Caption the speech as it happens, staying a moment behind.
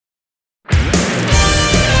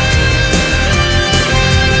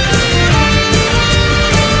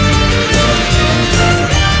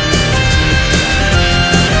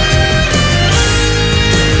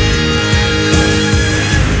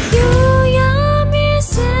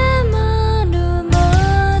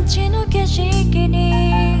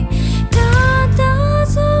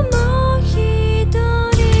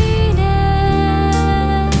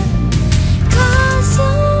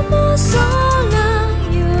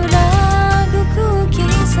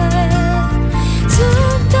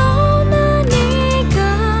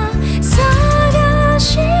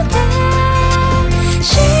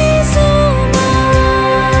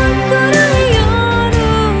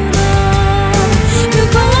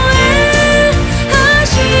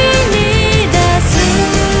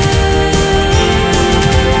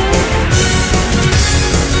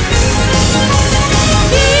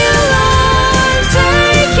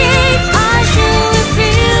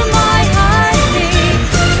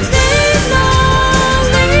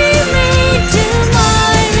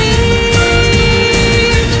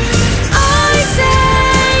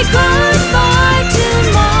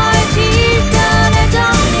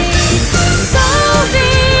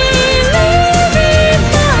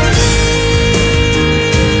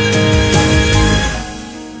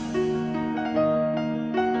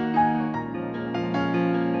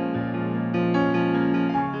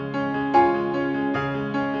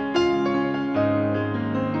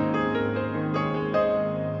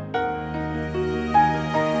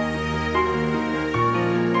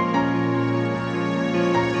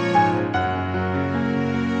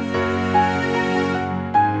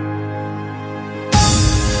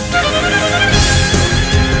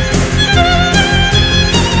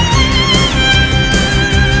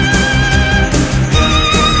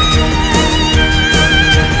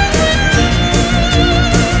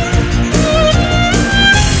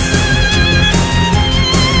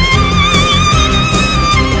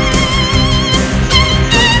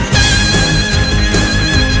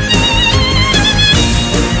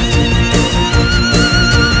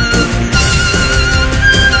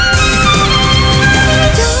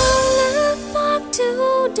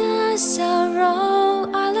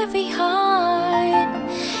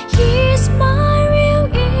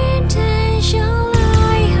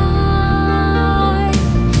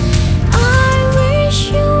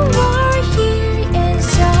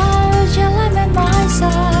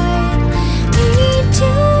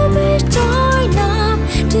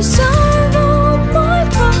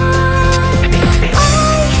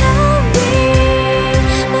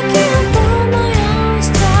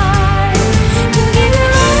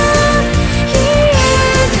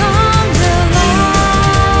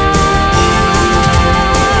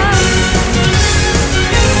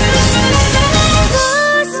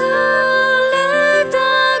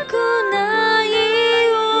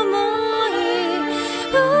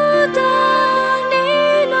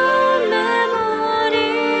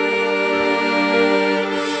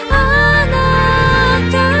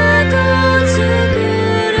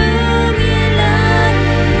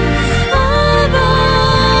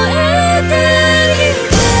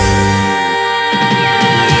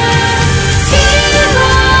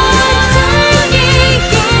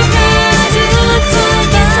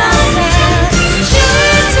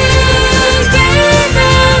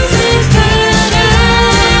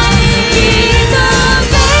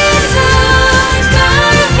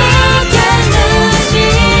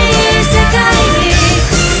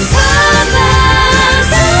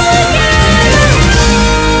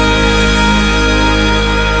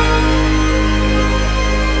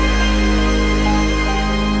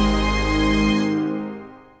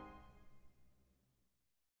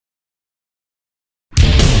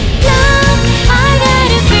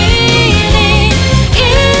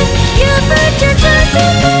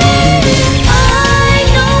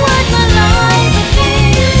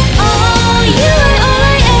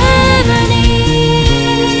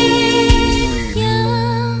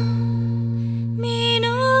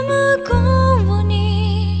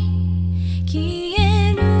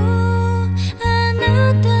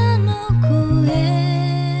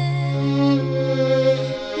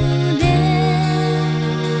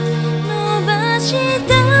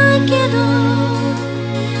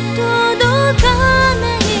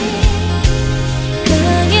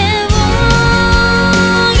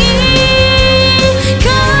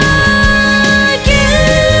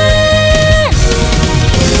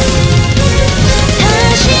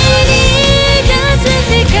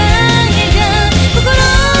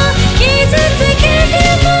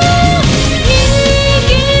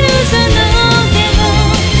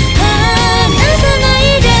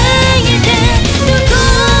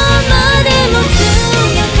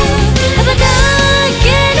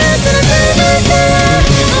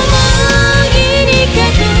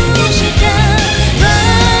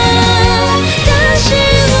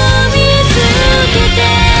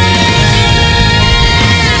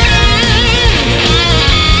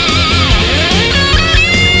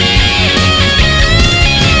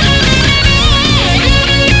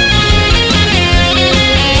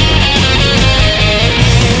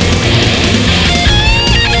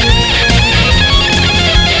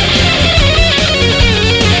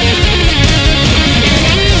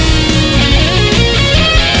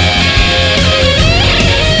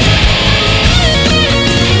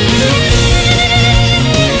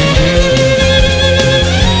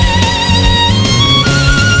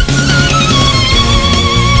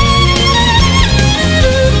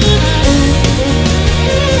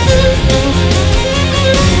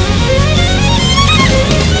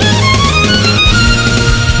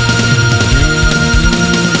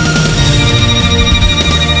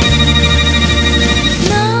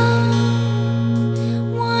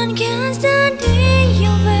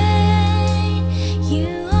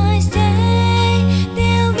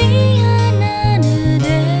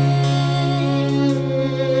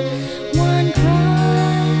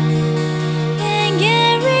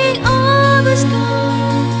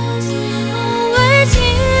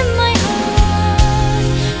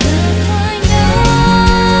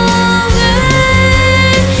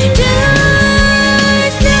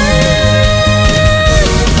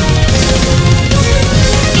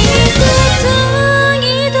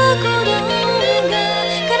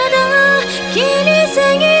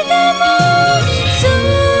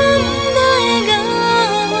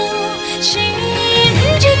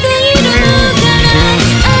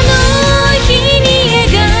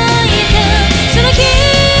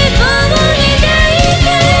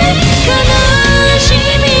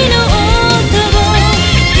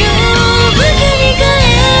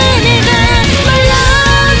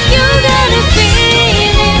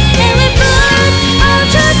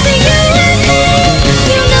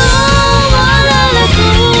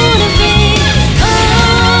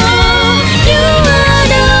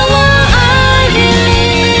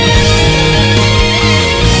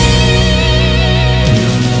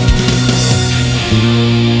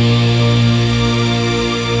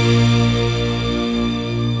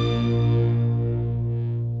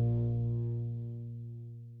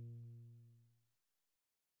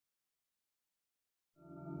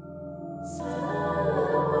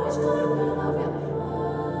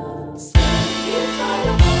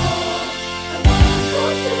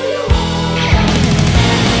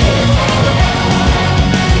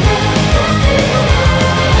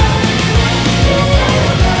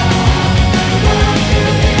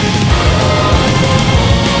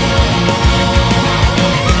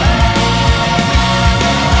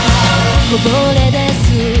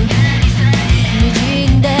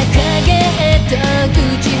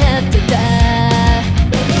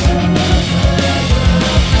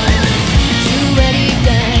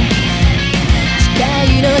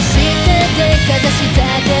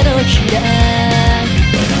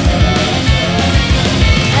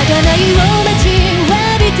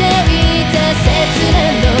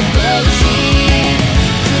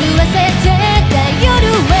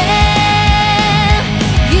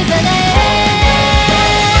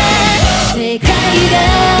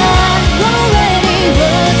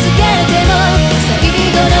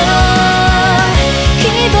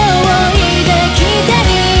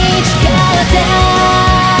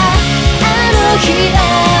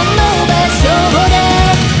の場所で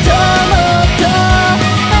ともと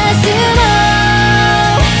明日の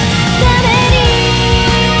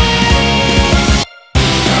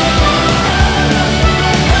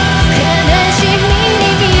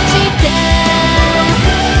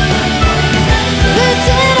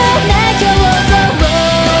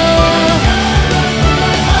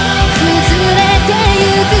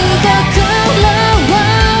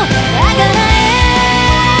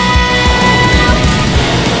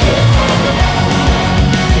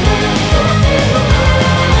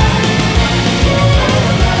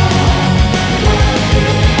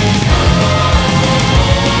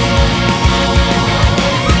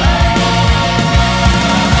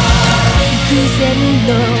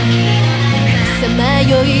のさま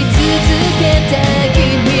よい続けた君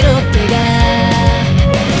の手が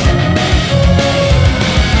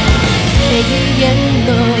永遠の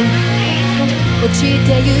落ちて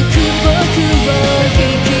ゆく僕を引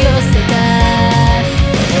き寄せた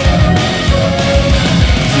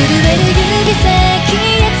震える指先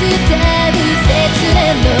へ伝う切な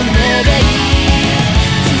の願い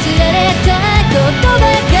綴られた言葉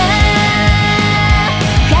が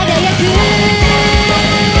輝く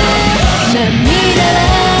涙は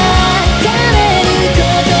枯れるこ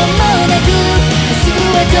ともなく明日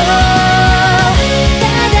へとた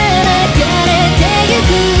だ流れてゆく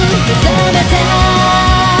目覚めた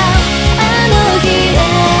あの日あ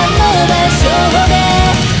の場所で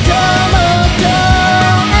友と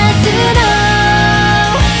明日の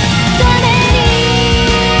ため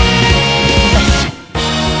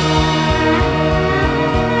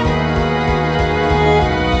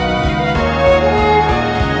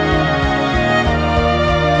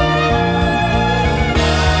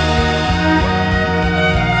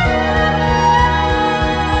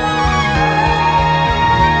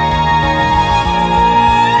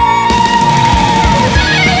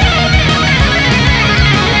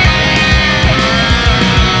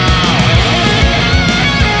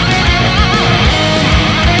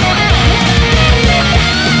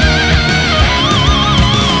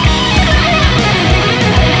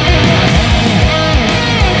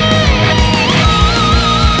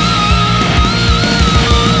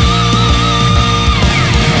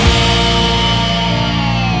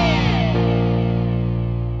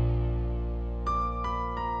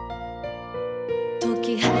解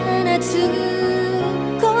き放つ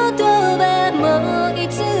言葉もい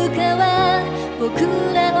つかは僕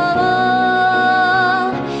ら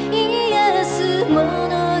を癒す物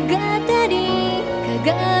語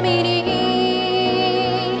鏡に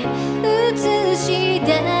映し出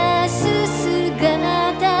す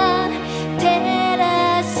姿照ら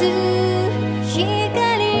す光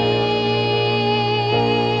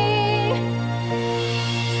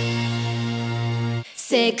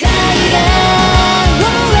世界が終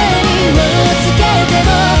わりをつけても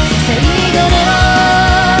最後の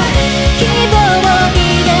希望を抱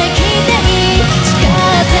きたい誓っ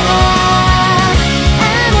たあ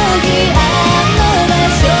の日あの場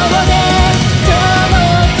所で友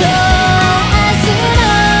と明日の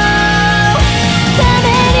ため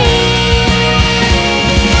に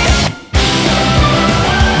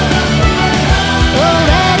終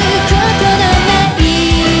わることのない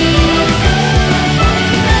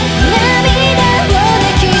涙を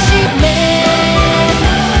抱きしめ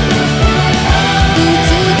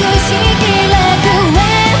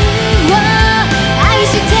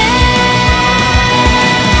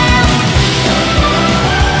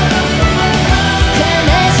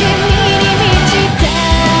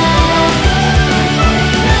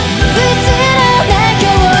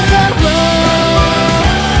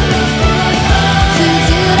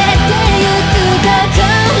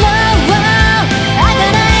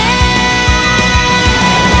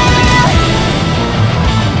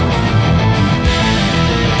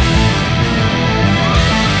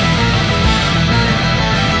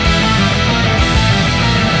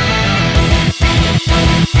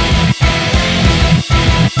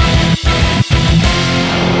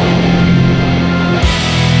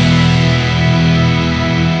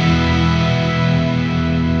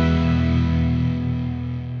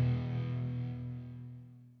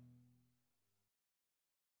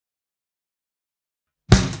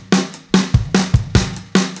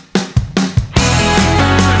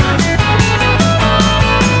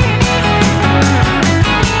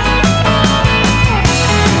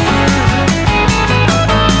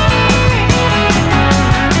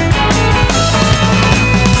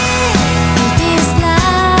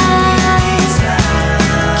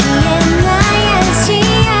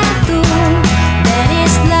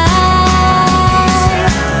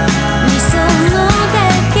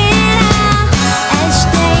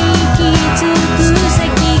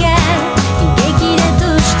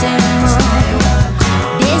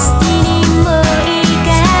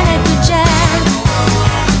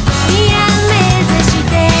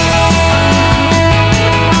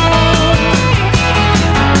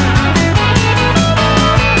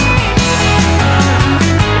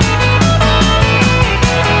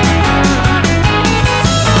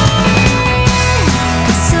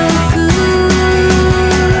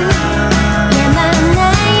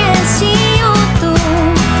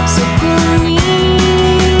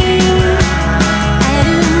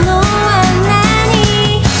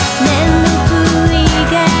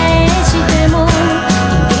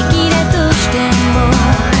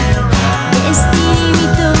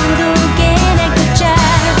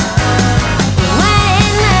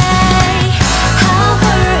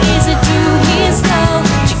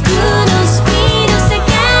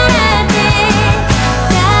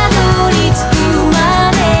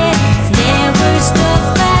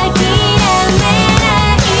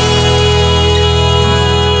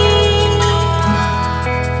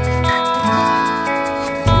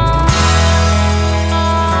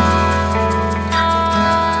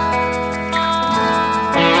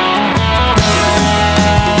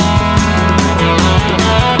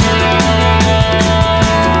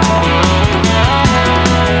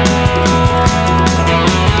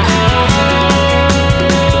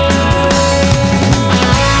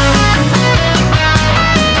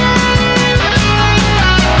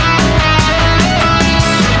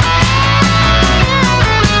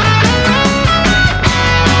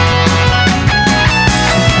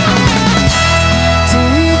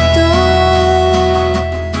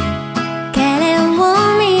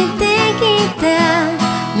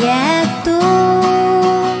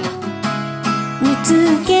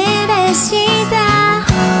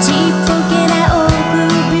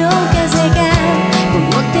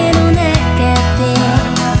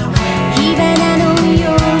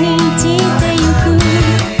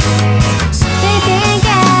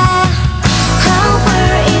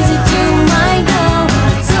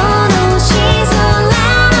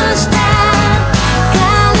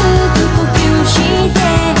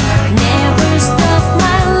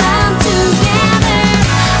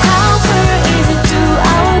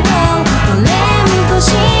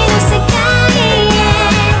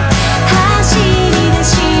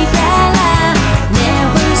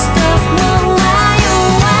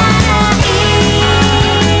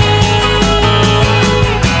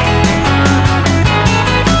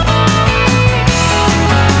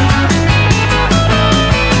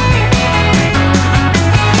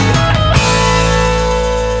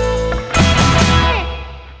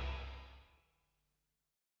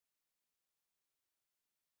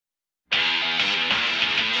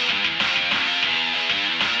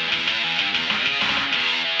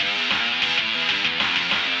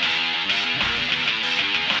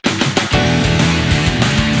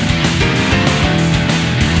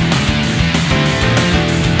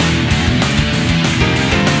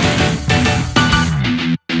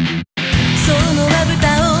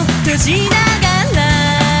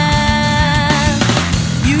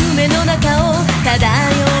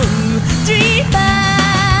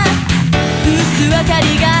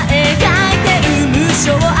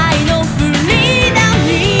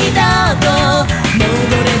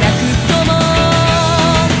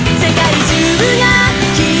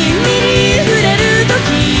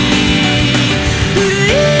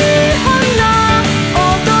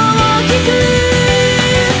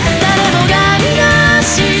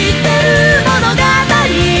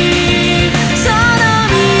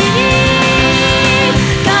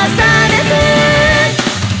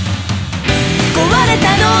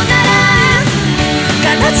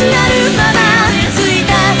形あるままつい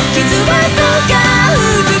た傷はとかう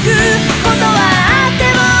ずくことはあって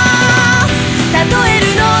も例える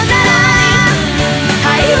のなら灰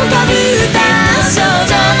をかぶった少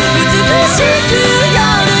女美しく夜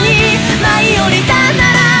に舞い降りたな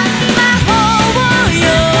ら魔法よ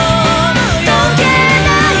溶けな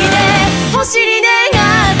いで星に願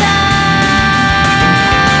った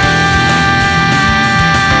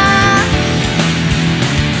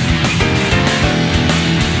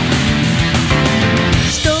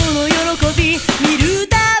人の喜び見る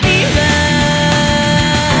たびは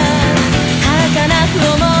儚く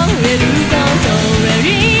思えることより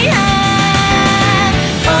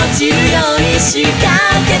落ちるように仕掛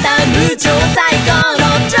けた無情最高の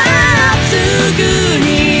トラップすぐに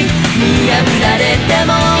見破られても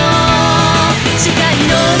視界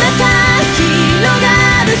の中広が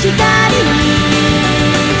る光に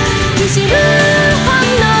きしむほん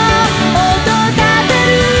の音立て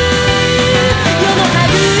る世の歯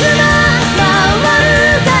車回る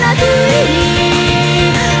からくりに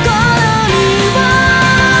好みを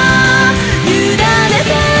委ね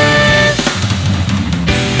て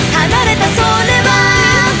離れたそれは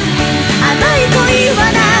甘い恋は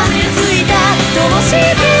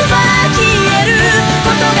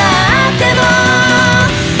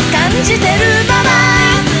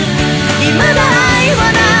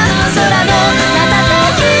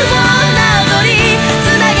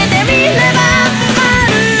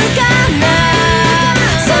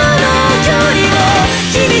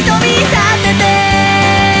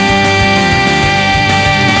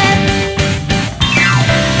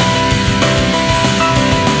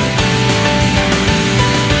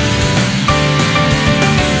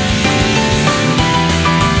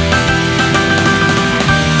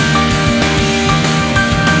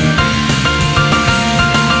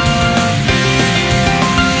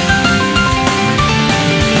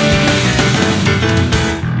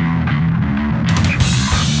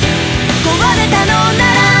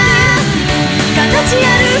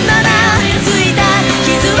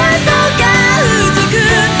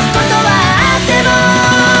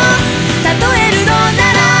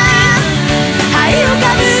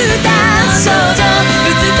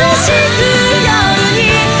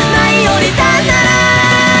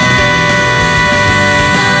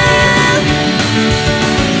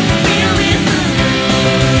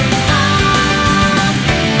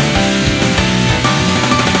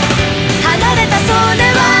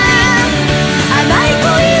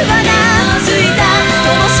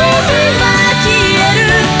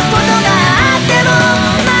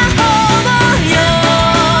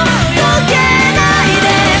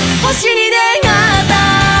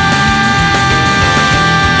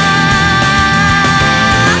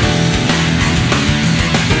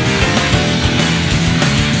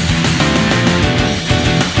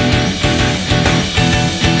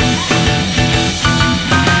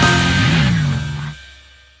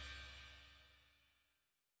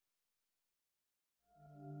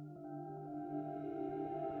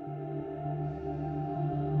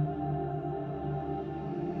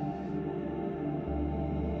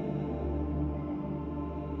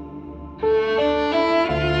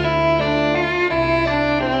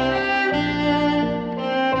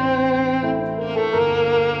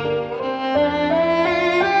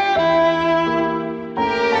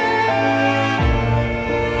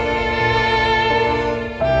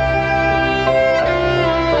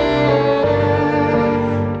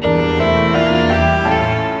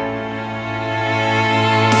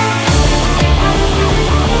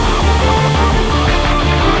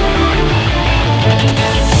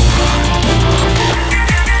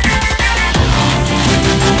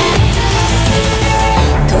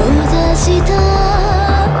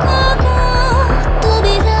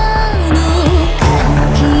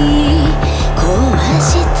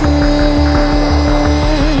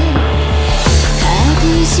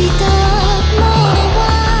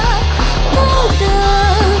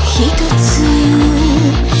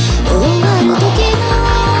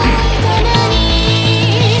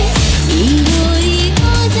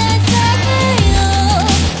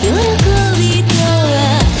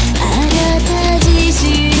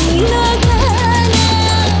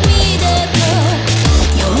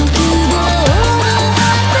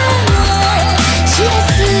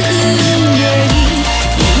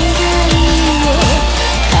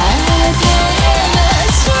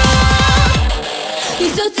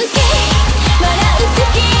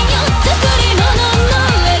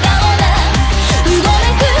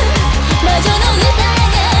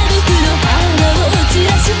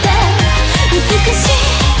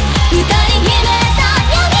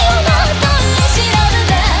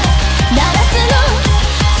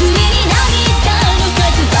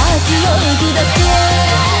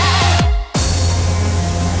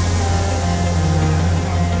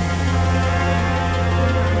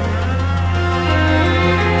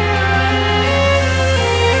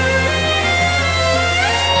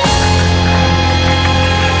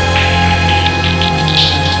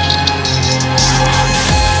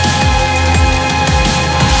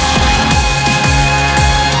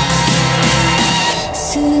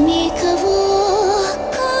かを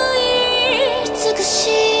食い尽くし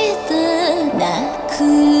て泣く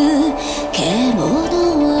獣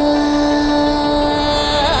は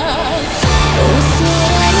恐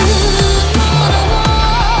れるものも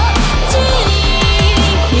地に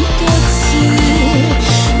一つ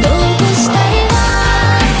どうしたいは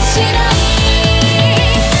しない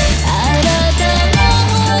あなたの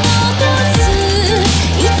残す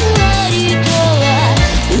偽りとは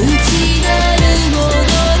内なるも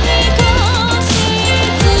のに固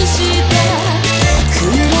執した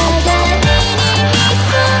暗がりに潜む赤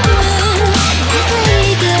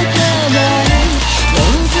い塊望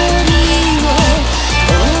みを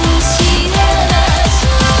押し合わし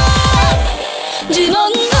呪文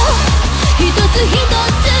を一つ一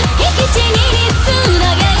つ引きちぎりつな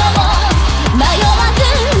げよう迷わず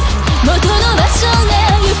元の場所へ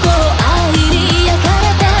行こう愛に焼かれ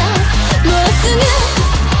たもうすぐ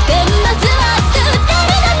顛末は二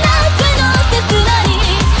人の夏の切なに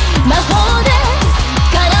魔法で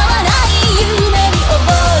叶わない夢に溺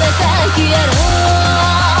れた消えろ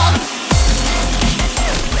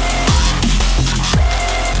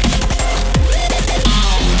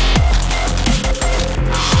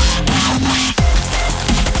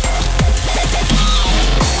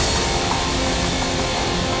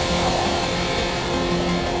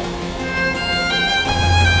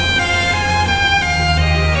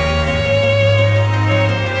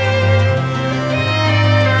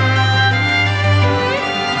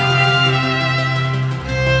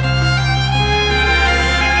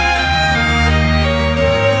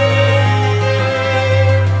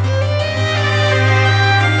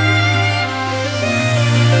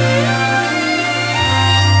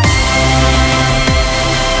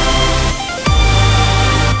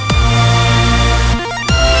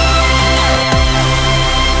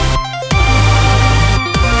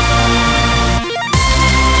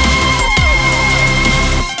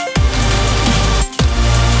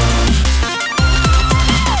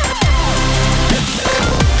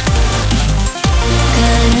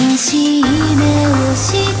悲しい目をし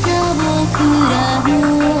た僕らの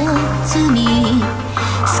罪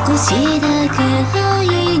少しだけ愛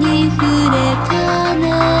に触れたね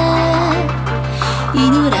祈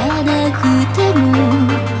らなくても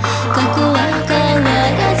過去は変わ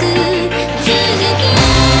らず続く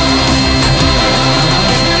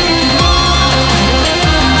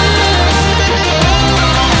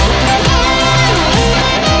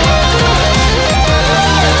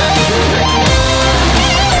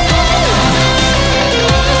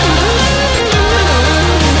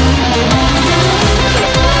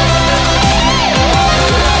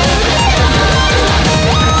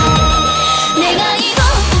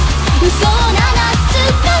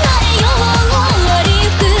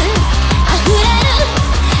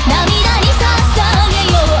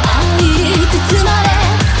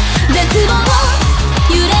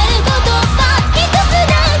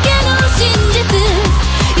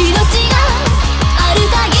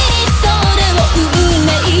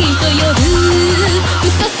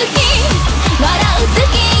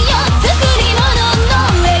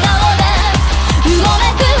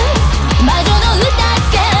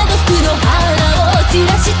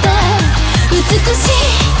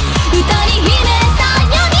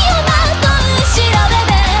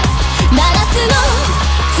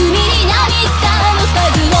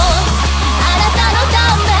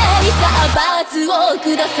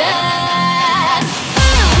ください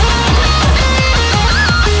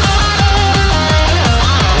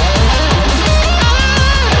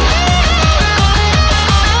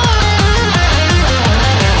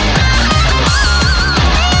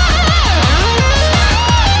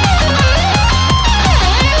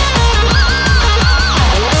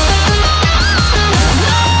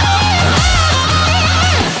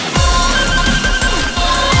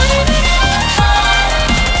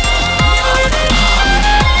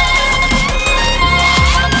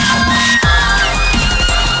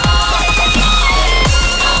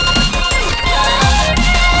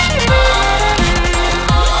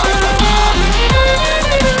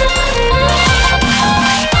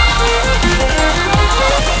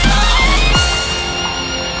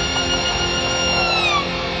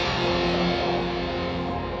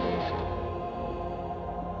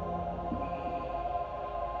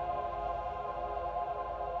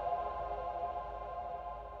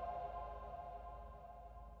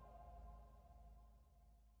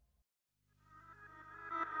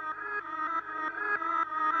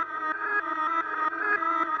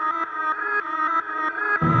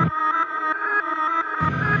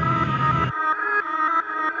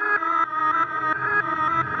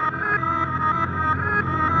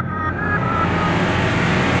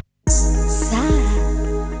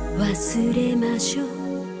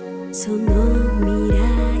その未来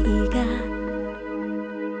が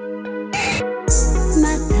ま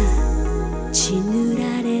た血塗ら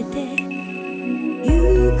れてゆ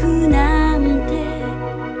くなんて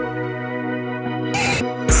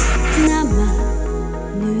生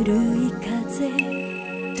ぬるい風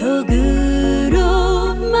とぐろ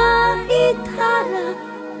巻いたら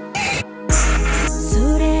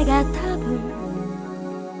それが多分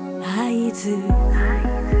合図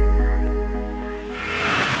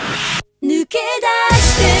抜け出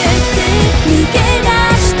してって抜け出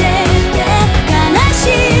してって悲し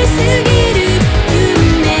すぎる運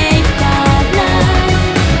命から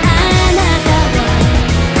あなたは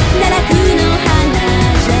奈落の花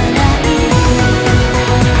じゃない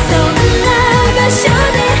そんな場所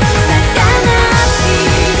で咲かない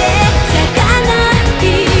で咲かない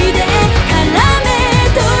で絡め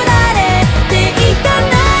取られていか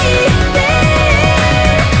ないで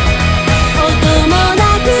音もな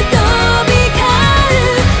く飛び交う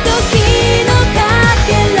時のかけ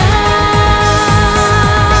ら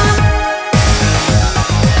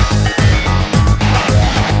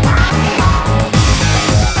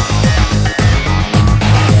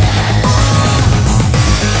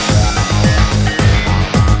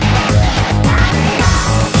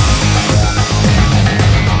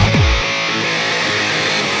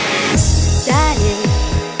誰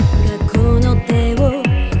がこの手を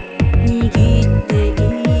握ってい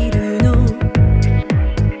るの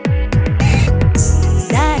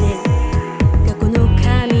誰がこの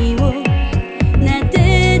髪を撫で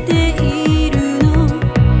ているの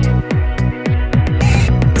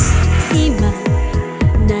今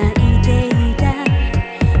泣いていた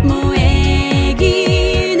萌え木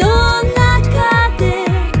の中で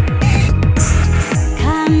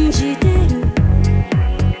感じてる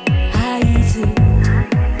合図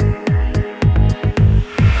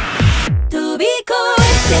飛び越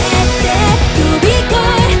えてって飛び越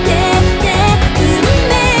えてって運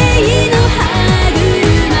命の歯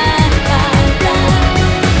車から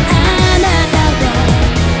あなたは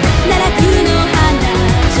奈落の花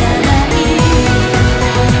じゃない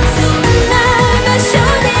そんな場所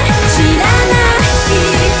で知らない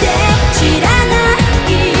で知らな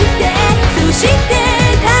いでそして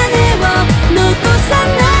種を残さ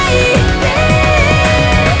ないで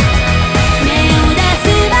目を出せ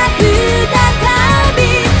ば再び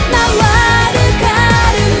回るカ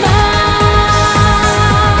ルマ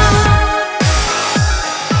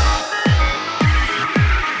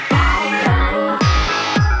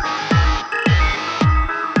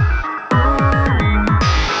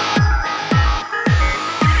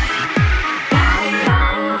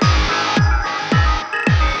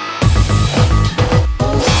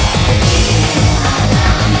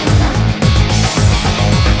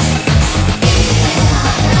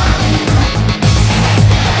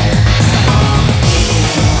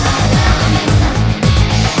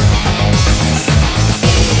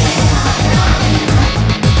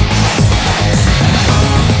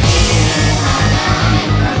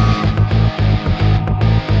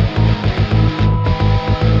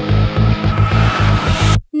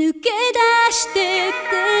抜け出してっ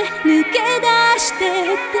て抜け出して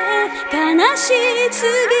って悲しす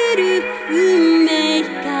ぎる運命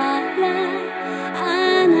からあ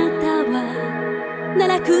なたは奈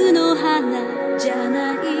落の花じゃ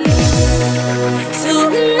ないそ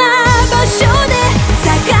んな場所で咲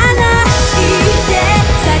かないで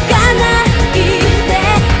咲かないで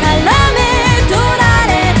絡め取られ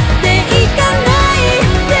ていかない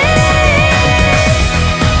で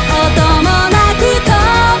音もなく飛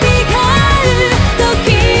び交う時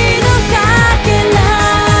のかけら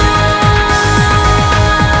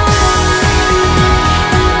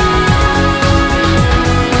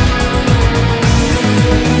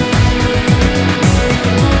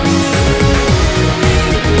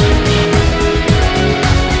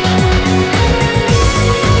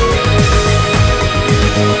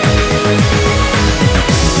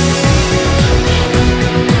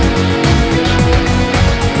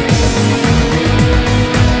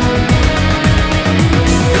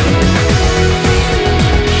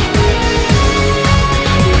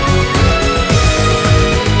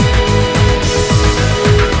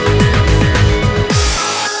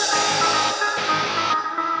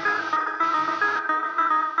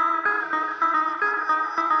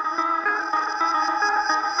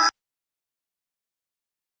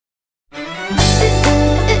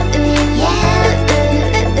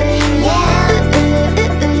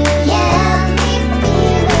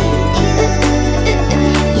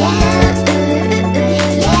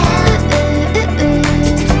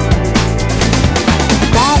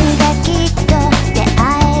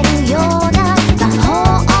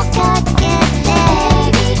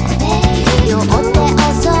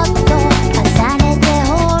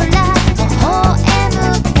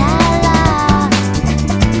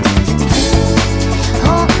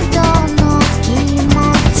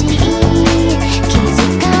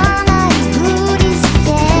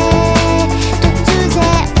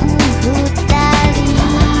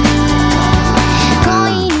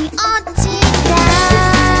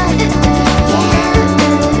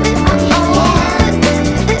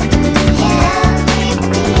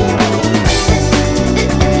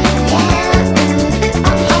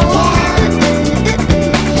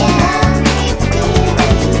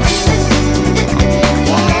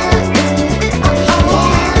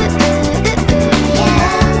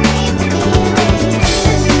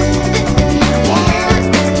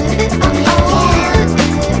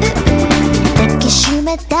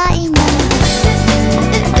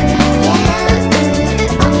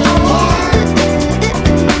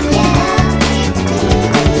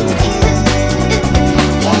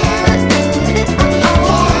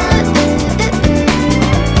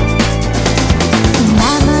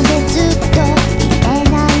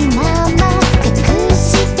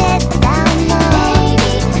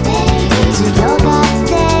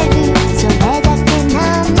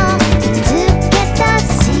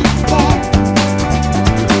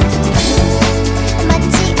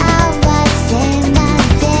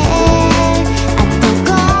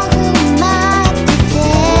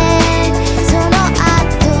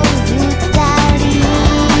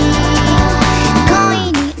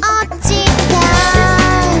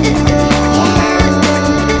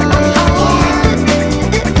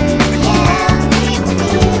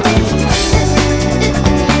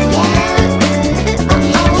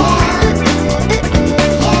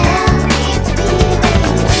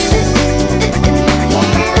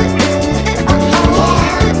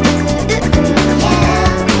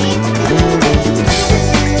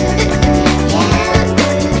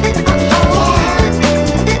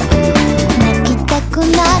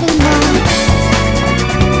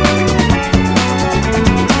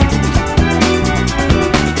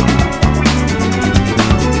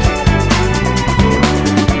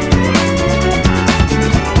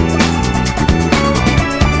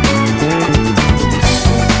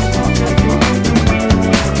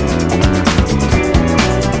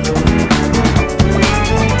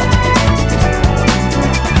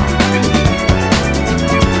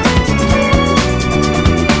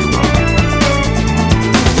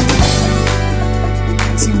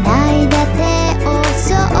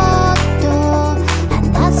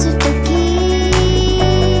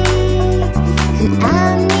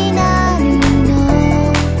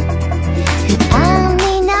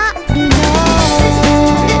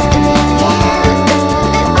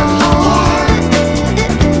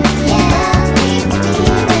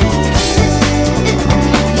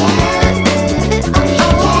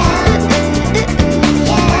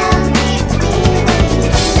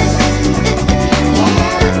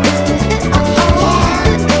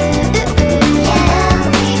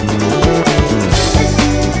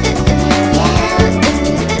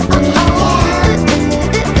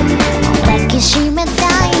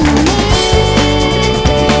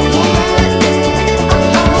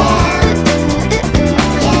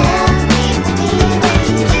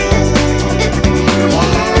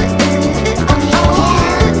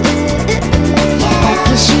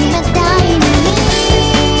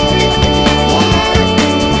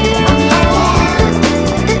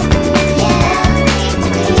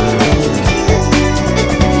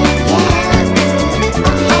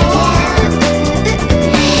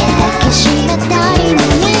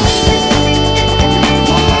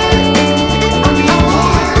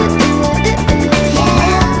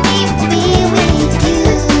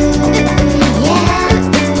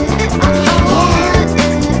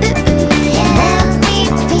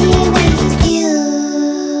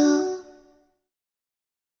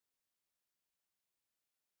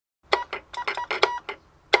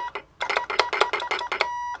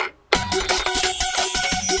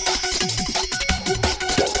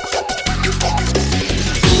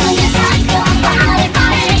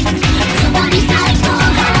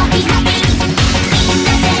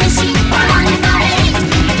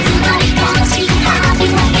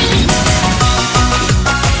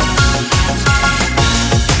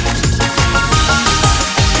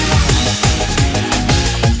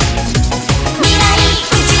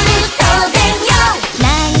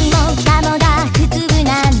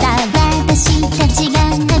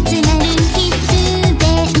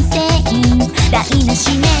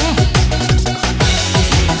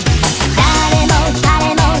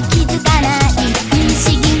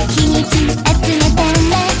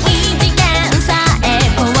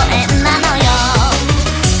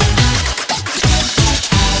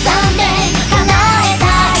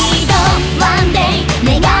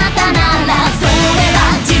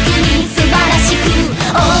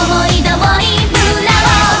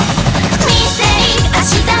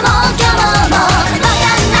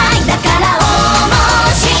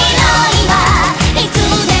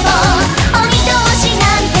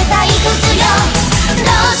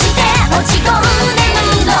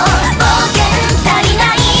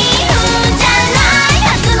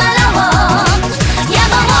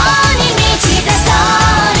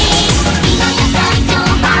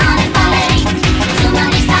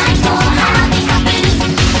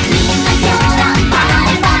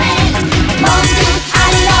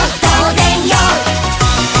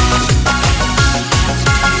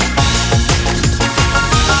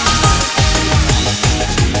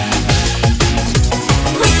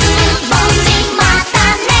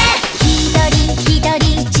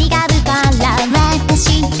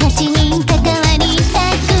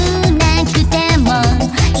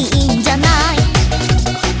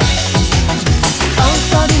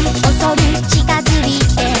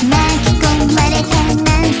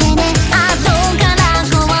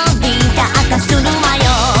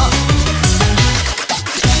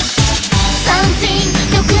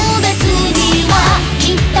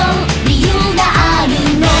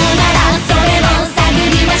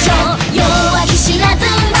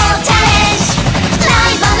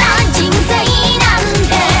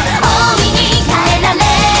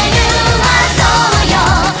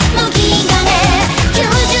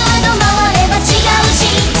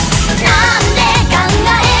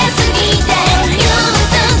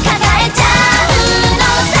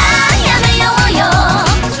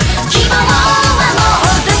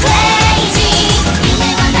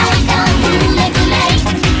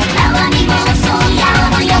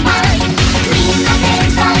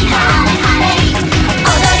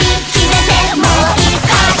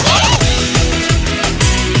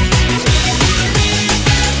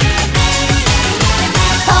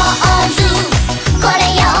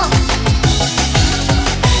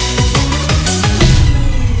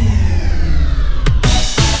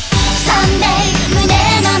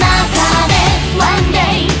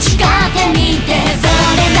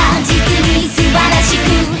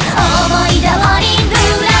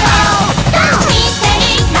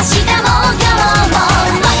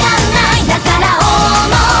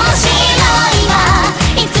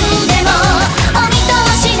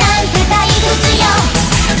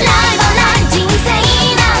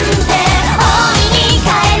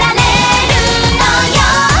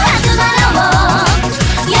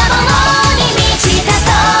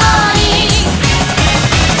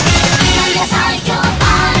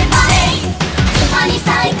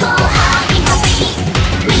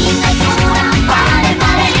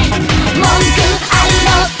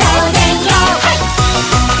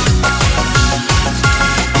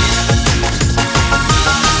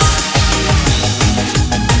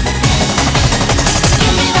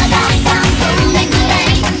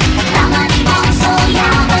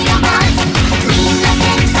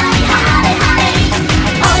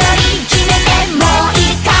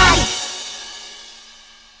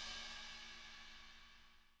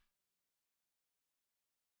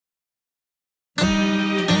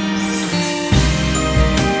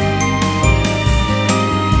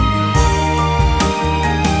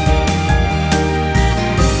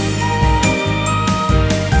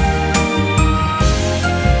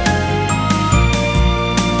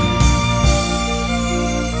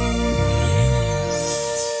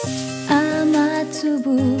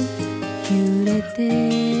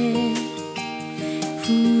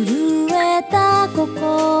れた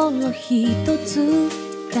心ひとつ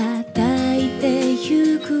叩いて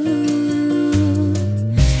ゆく、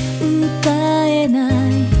歌えない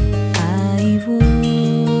愛を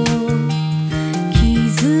気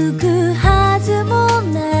づくはずも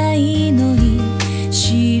ないのに、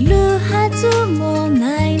知るはずも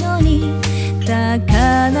ないのに、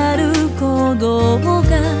高鳴る鼓動が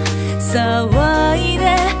騒い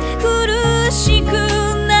で苦しく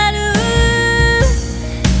なる。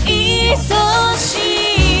愛し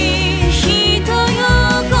い人よ、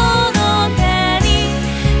この手に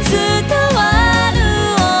伝わる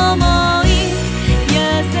想い、優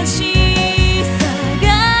しさが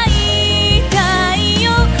痛いよ。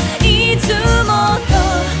いつもと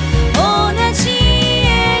同じ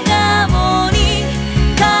笑顔に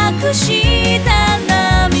隠した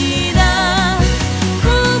涙こ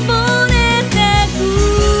ぼれてく。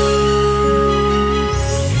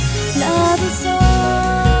 Love song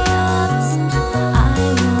I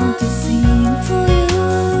want to sing for you.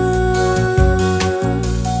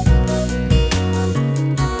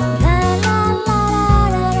 La la la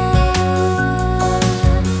la la la.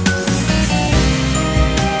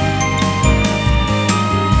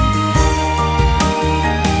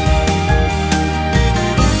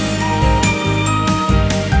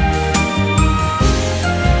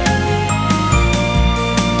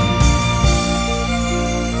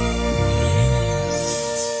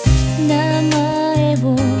 名前を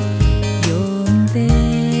呼んで、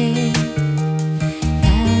た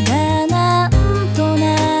だなんと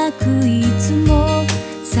なくいつも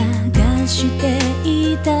探して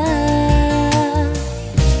いた。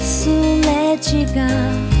すれ違う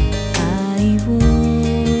愛を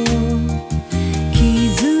気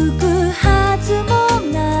づくはずも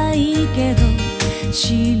ないけど、知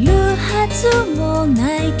るはずもな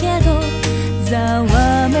いけど、ざ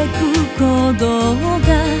わめく鼓動が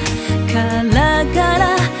殻から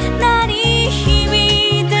鳴り響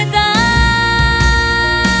いてた。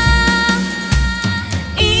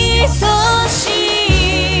愛し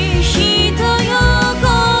い人よ、こ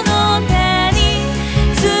の手に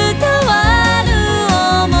伝わる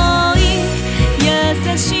想い、優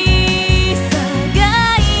しさが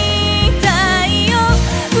痛いよ。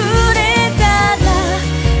触れたら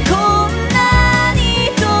こんなに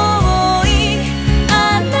遠い、あ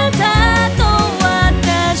なたと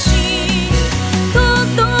私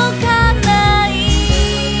届かない。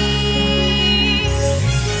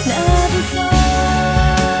 Love song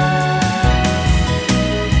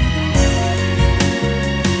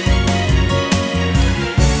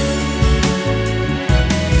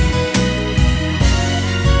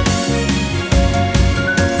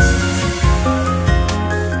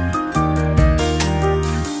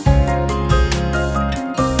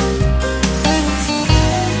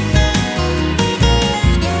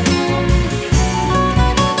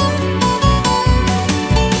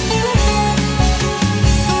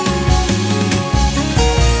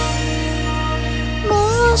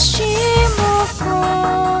もしもこ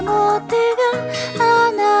の手が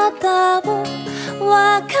あなたを分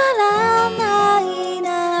か